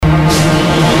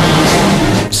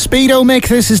Speedo, Mick,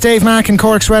 this is Dave Mack in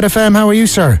Cork's Red FM. How are you,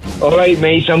 sir? Alright,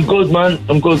 mate, I'm good, man.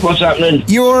 I'm good. What's happening?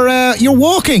 You're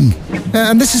walking,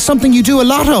 and this is something you do a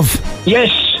lot of.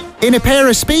 Yes. In a pair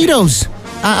of Speedos,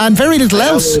 and very little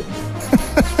else.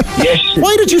 Yes.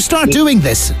 Why did you start doing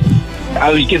this?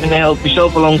 I was given the help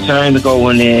myself a long time ago,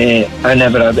 and I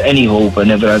never had any hope. I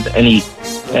never had any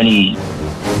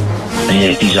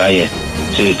desire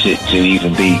to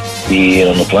even be here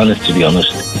on the planet, to be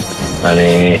honest.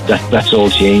 And that's all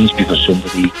changed because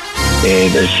somebody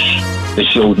has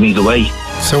showed me the way.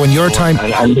 So in your time,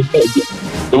 and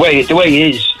the way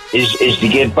is to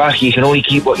give back. You can only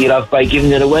keep what you have by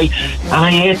giving it away. And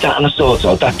I heard that and I thought,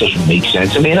 oh, that doesn't make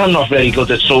sense. I mean, I'm not very good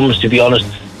at sums, to be honest,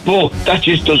 but that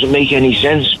just doesn't make any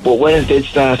sense. But when I did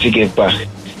start to give back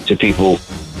to people,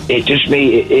 it just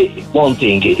made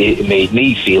it made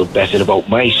me feel better about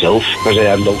myself, because I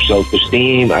had low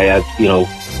self-esteem. I had,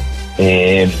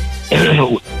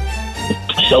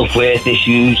 self-worth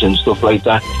issues and stuff like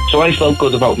that. So I felt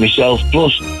good about myself.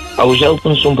 Plus, I was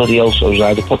helping somebody else. I was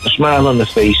either putting a smile on their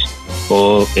face,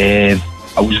 or I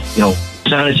was,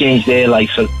 trying to change their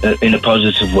life in a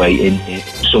positive way in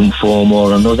some form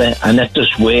or another. And that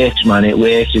just works, man. It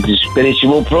works. It's a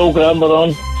spiritual program we're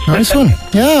on. Nice one.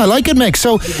 Yeah, I like it, Mick.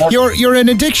 So you're an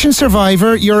addiction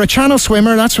survivor. You're a channel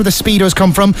swimmer. That's where the Speedos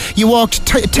come from. You walked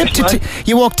tip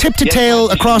to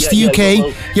tail across the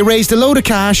UK. You raised a load of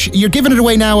cash. You're giving it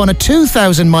away now on a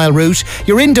 2,000-mile route.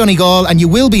 You're in Donegal and you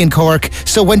will be in Cork.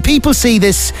 So when people see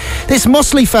this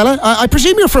muscly fella, I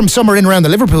presume you're from somewhere in around the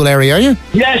Liverpool area, are you?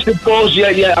 Yes, of course.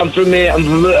 Yeah. I'm from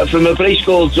a place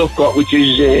called Zuckcott, which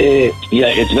is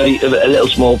it's a little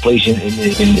small place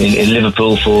in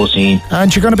Liverpool 14.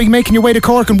 And you're going to be making your way to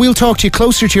Cork, and we'll talk to you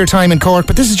closer to your time in Cork,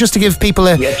 but this is just to give people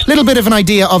a little bit of an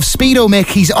idea of Speedo Mick.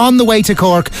 He's on the way to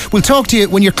Cork. We'll talk to you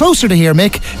when you're closer to here,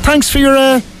 Mick. Thanks for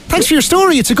your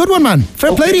story. It's a good one, man.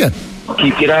 Fair play to you.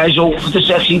 Keep your eyes open for the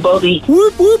sexy body.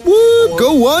 Whoop, whoop, whoop.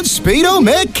 Go on, Speedo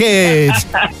Mick, kids.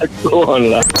 Go on,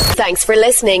 lad. Thanks for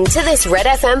listening to this Red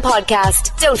FM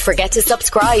podcast. Don't forget to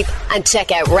subscribe and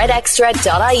check out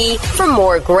redextra.ie for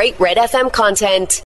more great Red FM content.